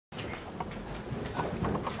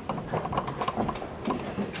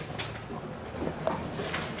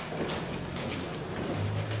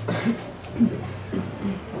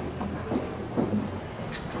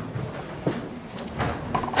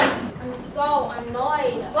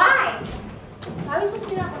annoyed. Why? Why are we supposed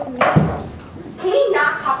to be out with me? Can we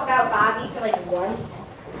not talk about Bobby for like once?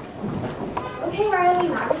 Okay, Riley,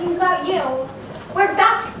 everything's about you. We're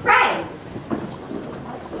best friends.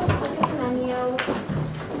 Let's just look at the menu.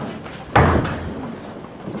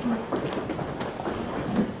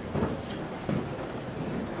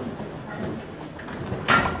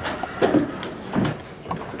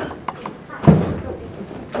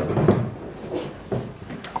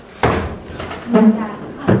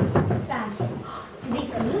 What's that? Did they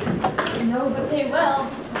see? No, but they will.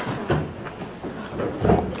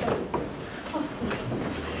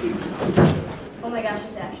 Oh my gosh,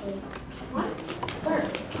 it's actually. What? Where?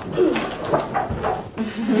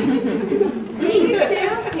 Hey, you two.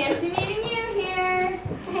 Fancy meeting you here.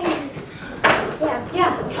 Hey.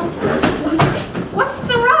 Yeah. Kelsey, What's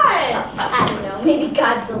the rush? I don't know. Maybe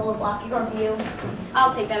Godzilla blocking our view.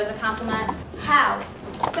 I'll take that as a compliment. How?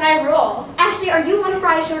 Can I roll? Ashley, are you one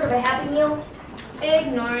fry short of a Happy Meal?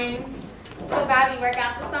 Ignoring. So bad we work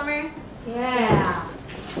out this summer? Yeah.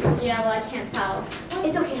 Yeah, well, I can't tell.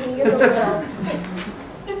 It's okay, honey. You're the little.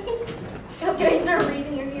 Is there a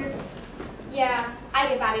reason you're here? Yeah, I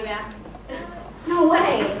get body back. No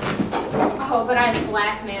way. Oh, but I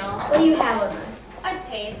blackmail. What do you have with us? A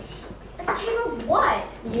tape. A tape of what?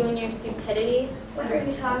 You and your stupidity. What are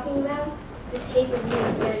you talking about? The tape of you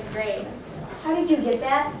in third grade. How did you get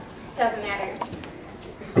that? Doesn't matter.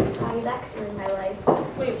 Bobby, that could ruin my life.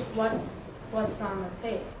 Wait, what's on the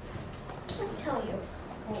tape? I can't tell you.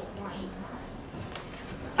 Oh, why?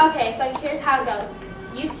 Okay, so here's how it goes.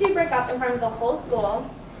 You two break up in front of the whole school,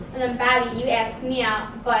 and then Babby, you ask me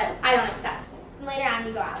out, but I don't accept. And later on,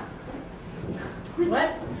 you go out.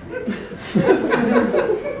 What?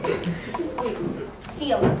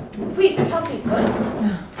 Deal. Wait, Kelsey, what?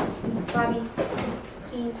 Bobby,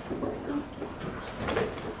 please.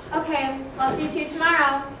 Okay, well, I'll see you two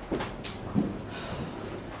tomorrow.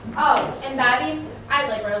 Oh, and Babby, I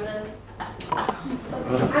like roses.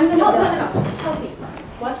 I'm gonna No. Kelsey,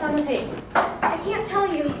 what's on the tape? I can't tell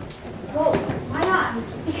you. Well, why not?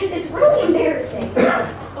 Because it's really embarrassing.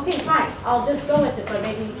 Okay, fine. I'll just go with it, but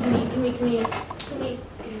maybe can we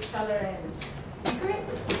see each other in secret?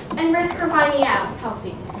 And risk her finding out,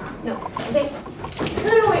 Kelsey. No. Okay.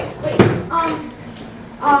 No, wait.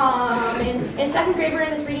 In second grade, we're in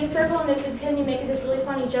this reading circle, and there's this kid, and he made this really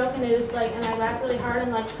funny joke, and it was like, and I laughed really hard,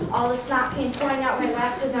 and like all the snot came pouring out when I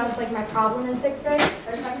laughed because that was like my problem in sixth grade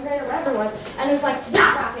or second grade or whatever it was, and it was like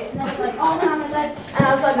snot rocket, and then it like all went on my leg, and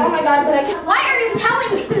I was like, oh my god, but I can't. Why are you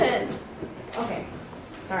telling me this? Okay,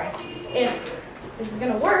 sorry. If this is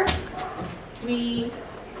gonna work, we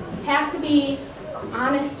have to be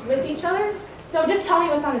honest with each other. So just tell me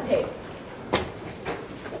what's on the tape.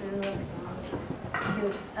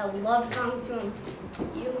 A love song to him.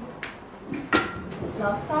 You.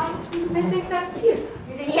 Love song? I think that's cute.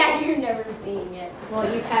 Yeah, you're never seeing it. Well,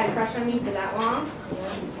 you've had a crush on me for that long.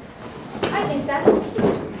 I think that is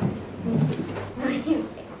cute.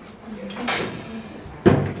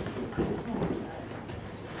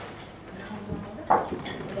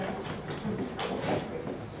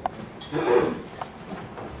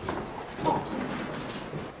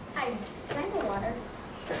 Hi, can I have water?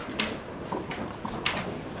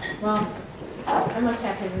 Well, I'm much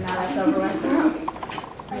happier than now that's over with.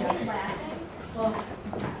 Are you laughing? Well,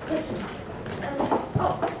 it's just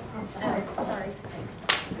Sorry.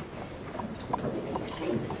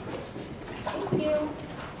 Thank you.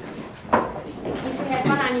 You two have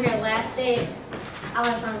fun on your last date. I'll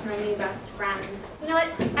have fun with my new best friend. You know what,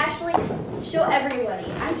 Ashley? Show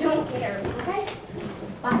everybody. I don't care. Okay?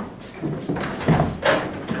 Bye.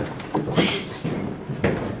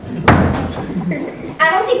 I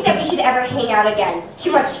don't think that we should ever hang out again.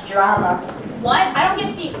 Too much drama. What? I don't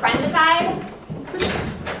get defriendified.